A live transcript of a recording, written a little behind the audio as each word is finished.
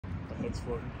It's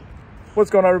floating. What's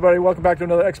going on, everybody? Welcome back to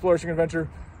another Explorishing adventure.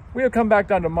 We have come back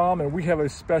down to Mom, and we have a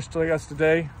special guest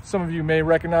today. Some of you may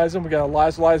recognize him. We got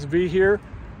Elias V here.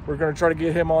 We're going to try to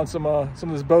get him on some of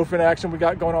this Bowfin action we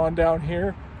got going on down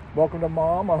here. Welcome to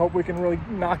Mom. I hope we can really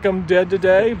knock him dead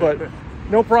today, but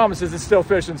no promises. It's still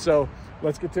fishing, so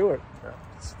let's get to it. Yeah,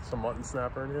 some mutton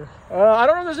snapper in here. I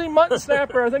don't know if there's any mutton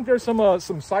snapper. I think there's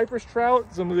some cypress trout,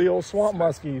 some of the old swamp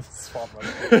muskies. Swamp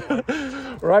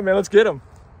muskies. All right, man, let's get them.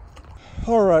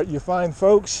 All right, you fine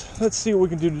folks. Let's see what we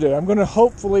can do today. I'm going to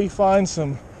hopefully find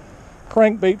some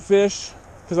crankbait fish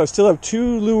because I still have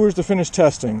 2 lures to finish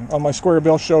testing on my square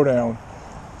bill showdown.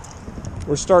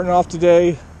 We're starting off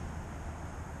today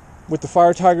with the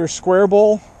Fire Tiger square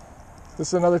bull. This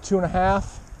is another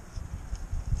 2.5.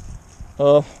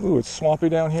 Ooh, it's swampy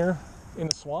down here in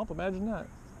the swamp. Imagine that.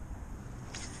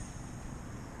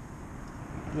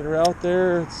 Get her out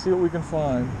there. Let's see what we can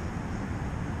find.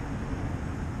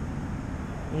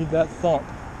 Need that thump.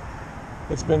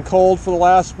 It's been cold for the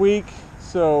last week,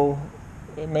 so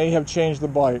it may have changed the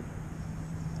bite.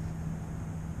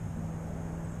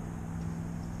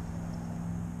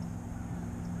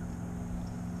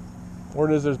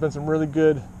 Word is there's been some really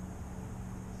good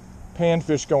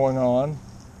panfish going on.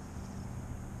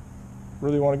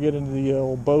 Really want to get into the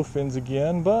old bowfins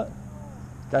again, but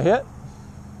got hit.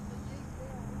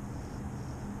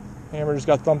 Hammer just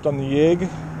got thumped on the yig.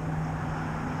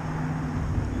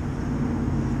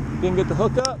 Didn't get the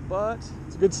hook up, but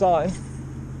it's a good sign.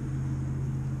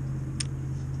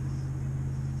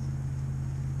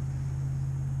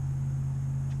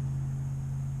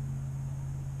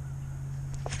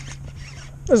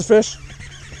 There's a fish.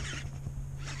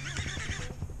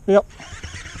 Yep.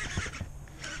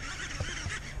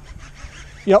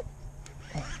 Yep.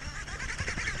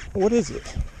 What is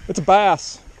it? It's a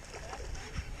bass.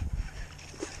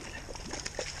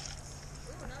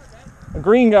 A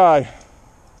green guy.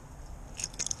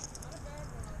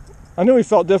 I knew he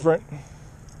felt different.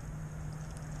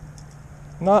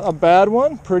 Not a bad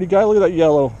one. Pretty guy. Look at that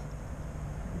yellow.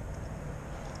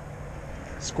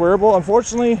 Square bull.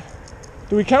 Unfortunately,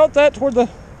 do we count that toward the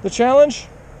challenge?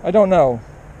 I don't know.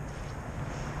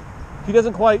 He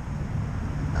doesn't quite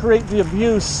create the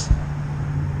abuse.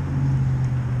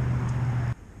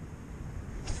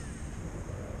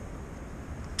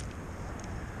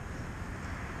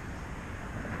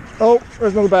 Oh,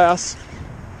 there's another bass.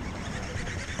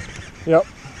 Yep.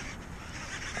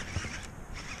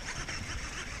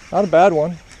 Not a bad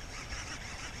one.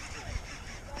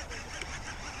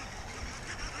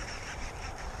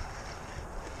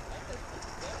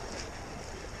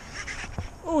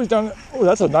 Oh, he's done. Oh,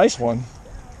 that's a nice one.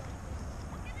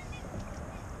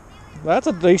 That's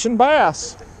a decent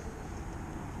bass.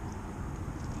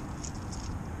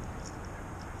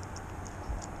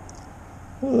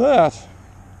 Look at that.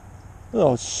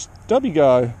 Oh, stubby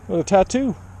guy with a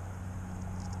tattoo.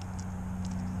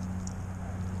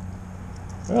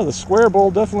 Well, the square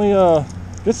bull definitely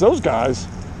gets those guys.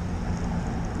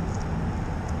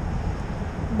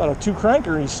 About a 2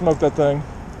 cranker, he smoked that thing.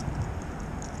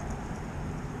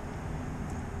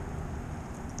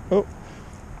 Oh,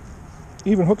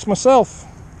 even hooks myself.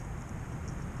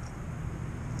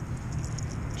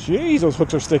 Jeez, those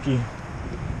hooks are sticky.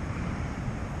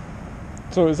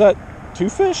 So is that 2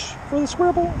 fish for the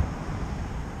square bull?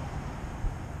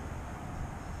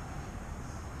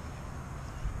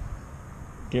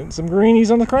 Getting some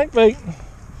greenies on the crankbait.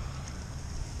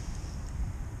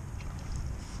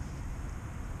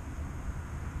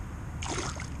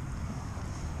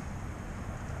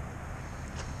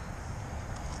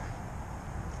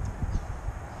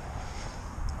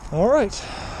 All right,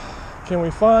 can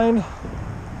we find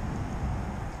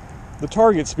the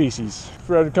target species?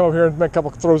 Ready to come over here and make a couple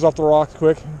throws off the rocks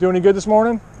quick. Do any good this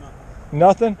morning? No.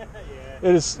 Nothing?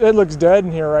 Yeah. It looks dead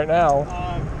in here right now.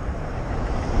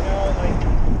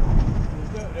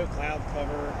 No cloud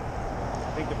cover.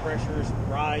 I think the pressure is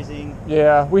rising.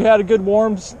 Yeah, we had a good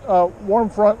warm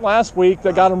front last week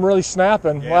that got them really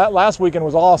snapping. Yeah. Last weekend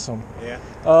was awesome. Yeah.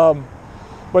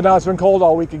 But now it's been cold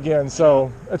all week again, so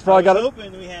it's probably got. I was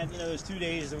hoping we had those 2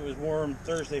 days that it was warm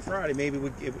Thursday, Friday. Maybe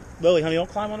Lily, honey, don't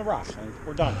climb on the rocks.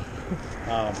 We're done.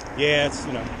 Yeah, it's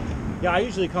yeah. I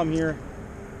usually come here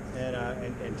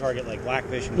and target like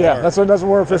blackfish and yeah. That's what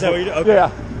we're fishing. Is that what you do? Okay.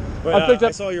 Yeah. But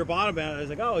I saw your bottom bound. I was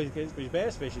like, oh, he's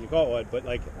bass fishing. You caught one, but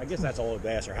like I guess that's all the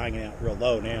bass are hanging out real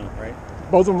low now, right?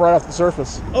 Both of them right off the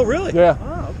surface. Oh, really? Yeah.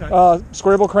 Oh, okay.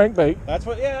 Square bill crankbait. That's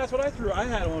what I threw. I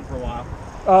had one for a while.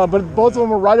 But both of them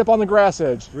were right up on the grass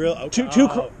edge. Real? Okay.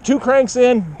 Two cranks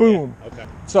in, boom. Yeah, okay.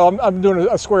 So I'm doing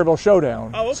a square bill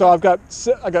showdown. Oh, okay.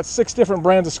 So I got 6 different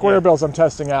brands of square bills I'm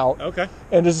testing out. Okay.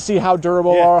 And just to see how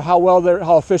durable they are,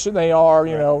 how efficient they are.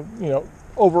 You know,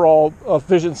 overall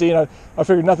efficiency. And I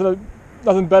figured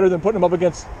nothing better than putting them up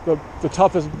against the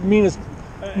toughest, meanest,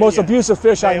 most abusive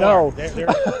fish I know.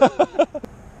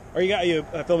 Are you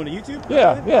filming a YouTube?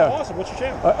 Yeah, yeah. Oh, awesome. What's your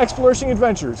channel? Exploring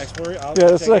Adventures.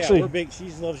 This is actually. We're big.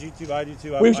 She loves YouTube. I do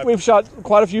too. We've shot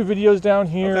quite a few videos down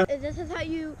here. Okay. This is how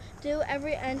you do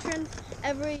every entrance,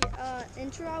 every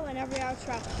intro, and every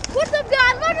outro. What's up,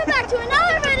 guys? Welcome back to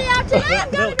another video. Today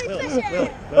I'm going to be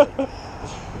fishing.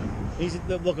 He's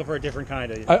looking for a different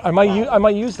kind of. I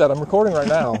might use that. I'm recording right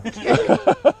now.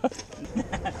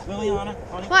 Liliana,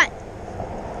 honey. What?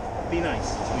 Be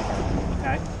nice.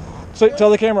 Okay. So tell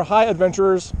the camera, hi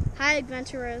adventurers. Hi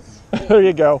adventurers. There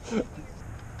you go.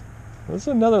 This is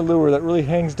another lure that really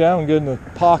hangs down good in the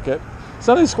pocket.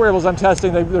 Some of these square bills I'm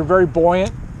testing, they're very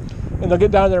buoyant and they'll get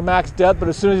down to their max depth, but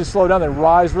as soon as you slow down, they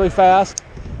rise really fast.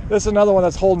 This is another one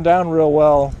that's holding down real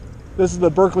well. This is the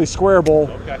Berkeley square bill.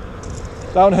 Okay.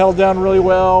 That one held down really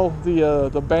well.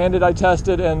 The Bandit I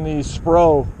tested and the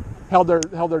Spro held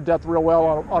their depth real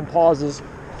well on pauses.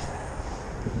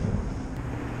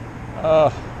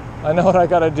 I know what I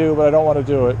gotta do, but I don't want to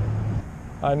do it.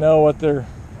 I know what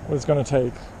it's gonna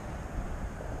take.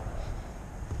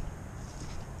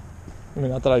 I mean,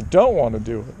 not that I don't want to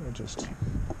do it, I just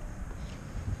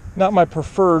not my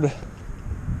preferred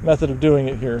method of doing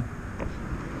it here.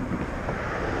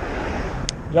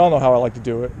 Y'all know how I like to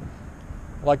do it.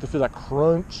 I like to feel that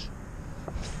crunch.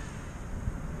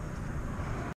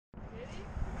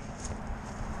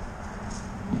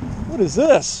 What is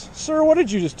this? Sir, what did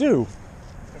you just do?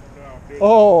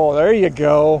 Oh, there you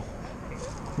go.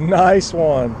 Nice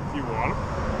one. You want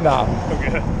it? No.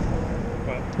 Okay.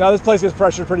 Now this place gets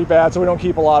pressured pretty bad, so we don't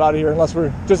keep a lot out of here unless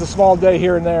we're just a small day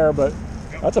here and there, but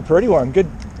that's a pretty one. Good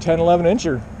 10, 11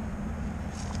 incher.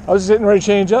 I was just getting ready to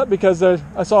change up because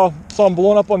I saw them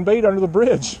blowing up on bait under the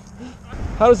bridge.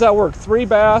 How does that work? 3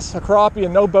 bass, a crappie,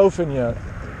 and no bowfin yet.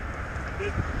 I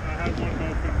had one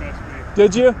bowfin mess me.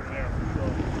 Did you?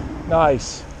 Yeah,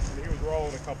 nice. he was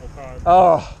rolling a couple times.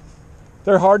 Oh,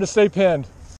 they're hard to stay pinned.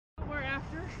 We're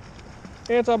after.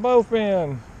 It's a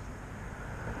bowfin.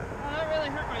 Oh, that really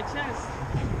hurt my chest.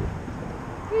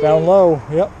 Down low,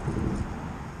 yep.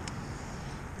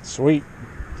 Sweet.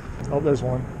 Oh, there's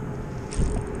one.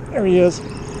 There he is.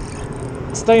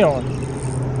 Stay on.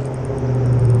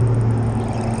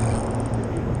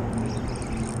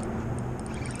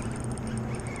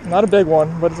 Not a big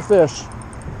one, but it's a fish.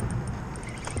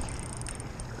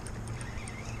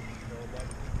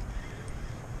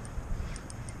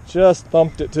 Just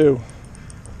thumped it too.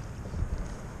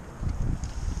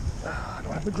 I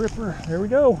don't have the gripper. Here we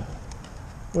go.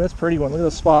 Oh, that's a pretty one. Look at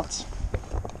those spots.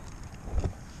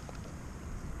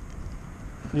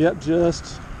 Yep,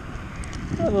 just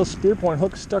got a little spear point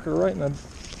hook stuck her right in the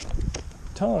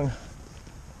tongue.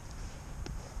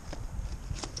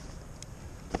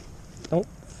 Don't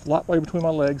flop way between my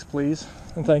legs, please,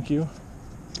 and thank you.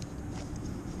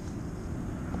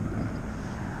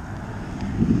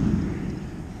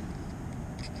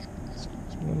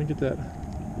 Let me get that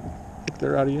hook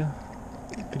there out of you.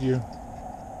 Could you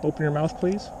open your mouth,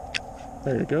 please?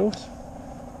 There it goes.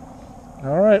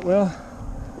 All right, well,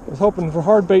 I was hoping for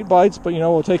hard bait bites, but you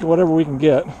know, we'll take whatever we can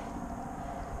get.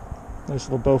 Nice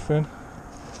little bowfin.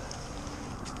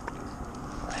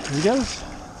 Here he goes.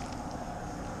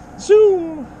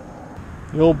 Zoom!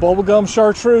 The old bubblegum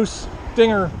chartreuse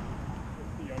dinger.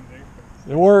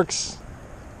 It works.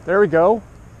 There we go.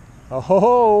 Oh ho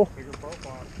ho! Bigger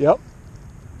profile. Yep.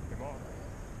 Come on.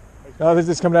 Oh, this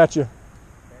is coming at you.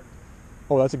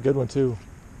 Oh, that's a good one too.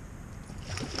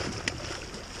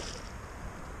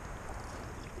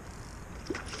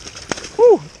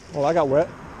 Whew! Well, I got wet.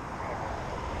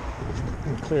 Let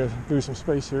me clear through some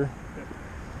space here.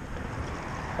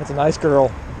 That's a nice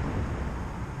girl.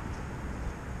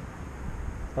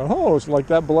 Oh, it's like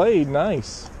that blade.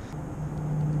 Nice.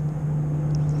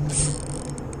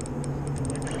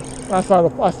 I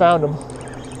found them.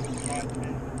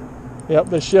 Yep,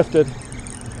 they shifted.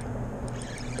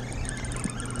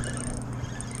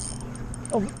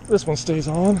 Oh, this one stays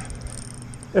on.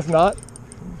 If not,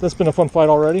 that's been a fun fight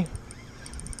already.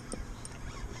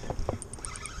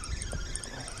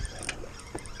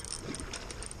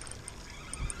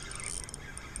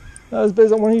 Not as big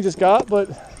as the one he just got, but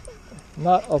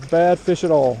not a bad fish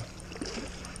at all.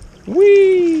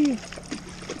 Whee!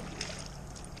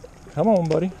 Come on,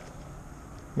 buddy.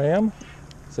 Ma'am.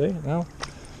 See, now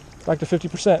back to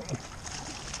 50%.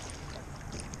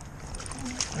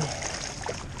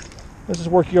 Let's just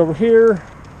work you over here.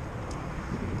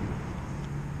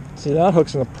 See, that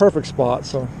hook's in the perfect spot,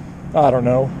 so I don't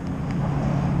know.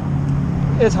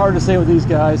 It's hard to say with these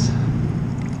guys.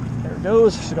 There it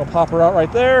goes. She's gonna pop her out right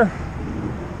there.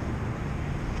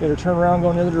 Get her turn around,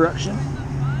 going the other direction.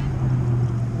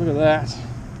 Look at that.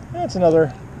 That's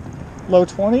another low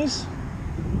 20s.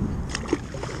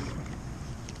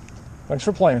 Thanks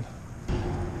for playing.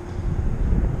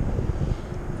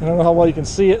 I don't know how well you can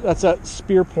see it. That's that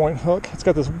spear point hook. It's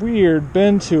got this weird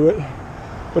bend to it,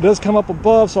 but it does come up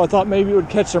above, so I thought maybe it would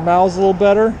catch their mouths a little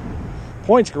better.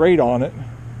 Point's great on it,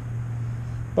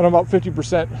 but I'm about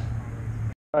 50%.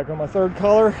 Back on my third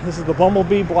color. This is the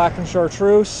Bumblebee Black and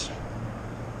Chartreuse.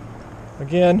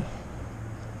 Again,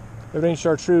 if it ain't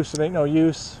chartreuse, it ain't no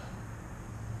use.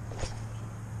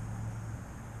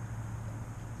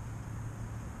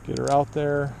 Get her out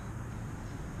there.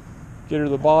 Get her to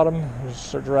the bottom and just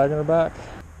start dragging her back.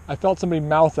 I felt somebody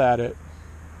mouth at it,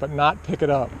 but not pick it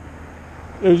up.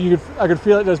 I could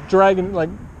feel it just dragging, like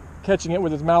catching it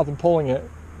with his mouth and pulling it,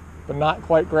 but not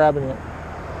quite grabbing it.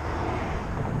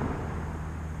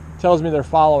 Tells me they're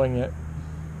following it.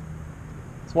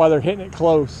 That's why they're hitting it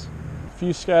close. A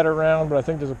few scatter around, but I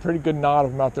think there's a pretty good knot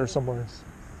of them out there somewhere.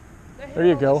 There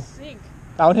you go.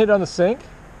 That one hit on the sink?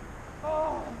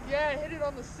 Oh, yeah, I hit it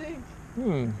on the sink.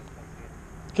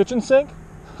 Kitchen sink?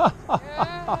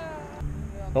 Yeah.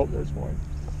 Oh, there's one.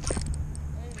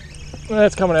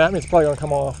 That's coming at me. It's probably going to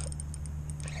come off.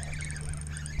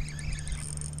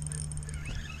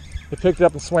 It picked it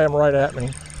up and swam right at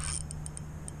me.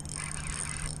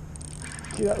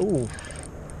 Get out, ooh.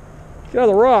 Get out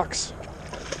of the rocks.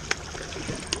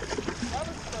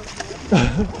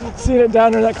 Seeing it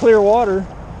down there in that clear water.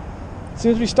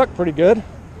 Seems to be stuck pretty good.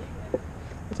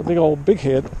 It's a big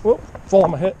head. Whoop, fall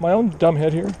on my head, my own dumb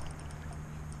head here.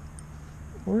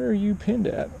 Where are you pinned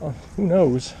at? Oh, who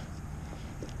knows?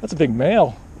 That's a big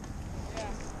male. Yeah.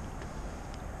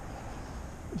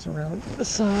 It's around the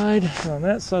side, on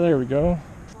that side. There we go.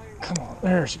 Come on,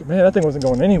 there she goes. Man, that thing wasn't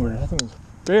going anywhere. That thing was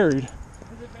buried. Is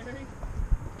it buried?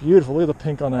 Beautiful. Look at the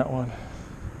pink on that one.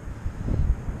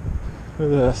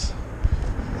 Look at this.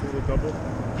 Double.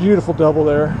 Beautiful double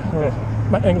there. Oh,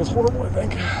 my angle's horrible, I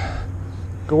think.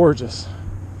 Gorgeous.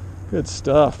 Good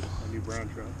stuff. A new brown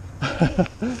trout.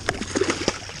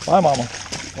 Bye, Mama.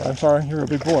 Oh, I'm sorry, you're a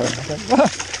big boy. I think.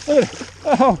 Look at it.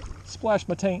 Oh, splashed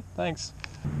my taint. Thanks.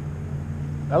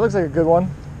 That looks like a good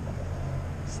one.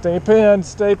 Stay pinned.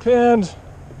 Stay pinned.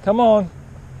 Come on.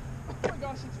 Oh my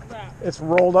gosh, it's wrapped. It's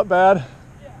rolled up bad.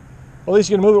 Yeah. Well, at least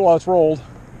you can move it while it's rolled.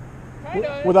 Kind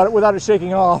of. Without it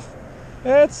shaking off.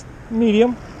 It's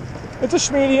medium. It's a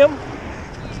schmedium.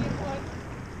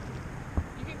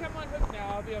 You can come on hook now.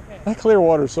 I'll be okay. That clear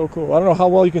water is so cool. I don't know how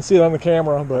well you can see it on the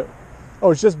camera, but oh,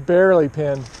 it's just barely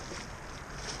pinned.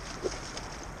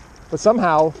 But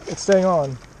somehow it's staying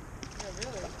on. Yeah,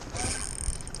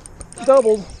 really.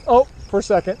 Doubled. Oh, for a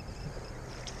second.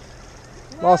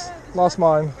 Lost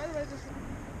mine. Why did I just...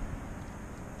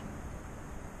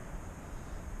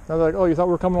 I was like, oh, you thought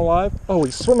we were coming alive? Oh,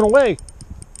 he's swimming away.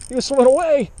 He was swimming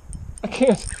away. I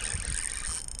can't.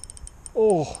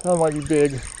 Oh, that might be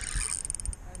big. I need to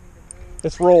move.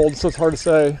 It's rolled, so it's hard to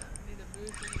say. I need to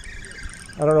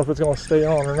move. I don't know if it's going to stay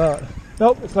on or not.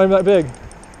 Nope, it's not even that big.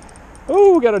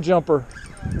 Oh, we got a jumper.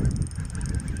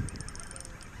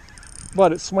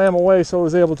 But it swam away, so it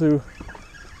was able to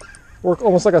work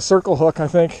almost like a circle hook, I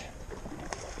think.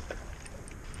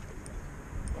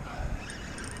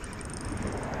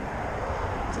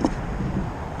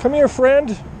 Come here,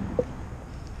 friend.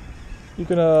 You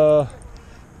can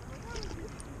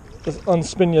just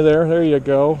unspin you there. There you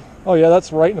go. Oh yeah,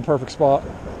 that's right in the perfect spot.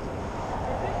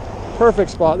 Perfect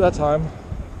spot that time.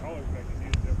 Colors make a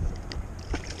huge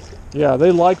difference. Yeah,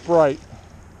 they like bright.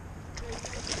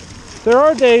 There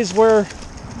are days where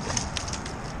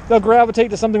they'll gravitate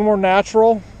to something more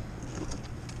natural,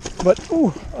 but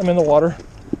ooh, I'm in the water.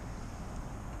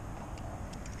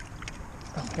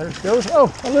 Oh, there she goes.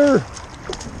 Oh, a lure.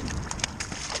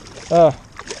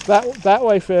 That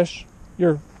way, fish.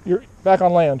 You're back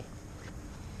on land.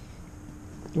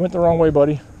 You went the wrong way,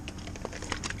 buddy.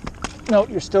 No,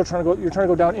 you're still trying to go. You're trying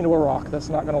to go down into a rock. That's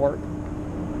not going to work.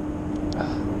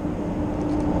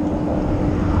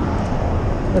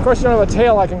 And of course, you don't have a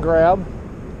tail I can grab.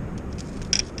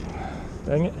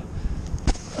 Dang it.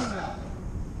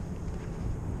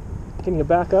 Can you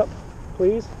back up,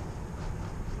 please?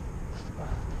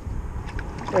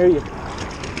 There you go.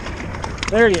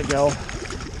 There you go.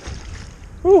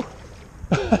 Whew.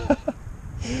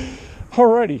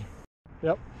 Alrighty.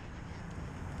 Yep.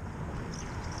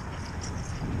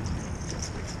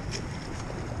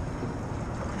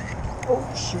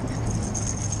 Oh, shoot.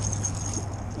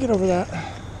 Get over that.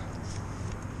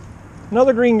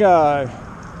 Another green guy.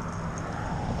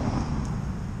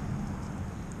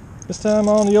 This time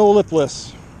on the old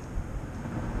lipless.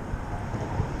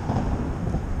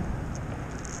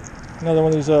 Another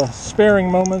one of these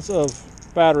sparing moments of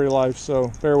battery life,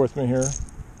 so bear with me here.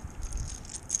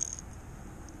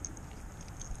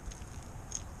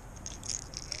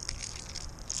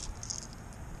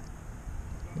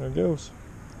 There it goes.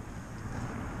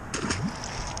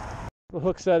 The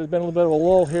hook set has been a little bit of a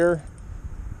lull here.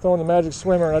 Throwing the magic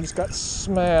swimmer and I just got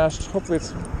smashed. Hopefully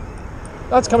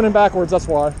that's coming in backwards, that's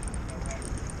why.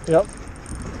 Yep.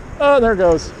 Oh, there it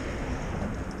goes.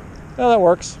 Yeah, that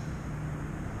works.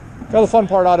 Got the fun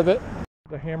part out of it.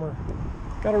 The hammer.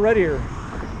 Got a red ear.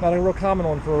 Not a real common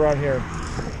one for around here.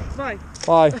 Bye.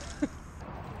 Bye.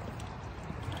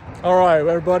 All right,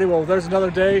 everybody. Well, there's another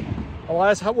day.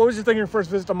 Elias, what was you thinking your first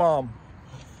visit to Mom?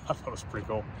 I thought it was pretty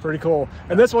cool. Pretty cool.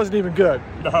 And this wasn't even good.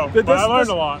 No, but I learned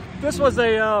a lot. This was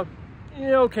a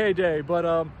okay day, but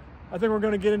I think we're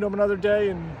going to get into them another day,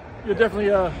 and you'll definitely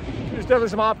there's definitely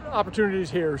some opportunities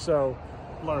here. So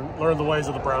Learn the ways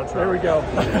of the brown trout. there we go.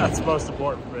 That's most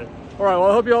important for me. All right.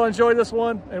 Well, I hope you all enjoyed this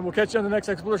one, and we'll catch you on the next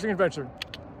Explorishing adventure.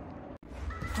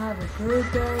 Have a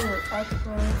good day at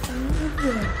Explorishing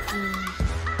Adventures.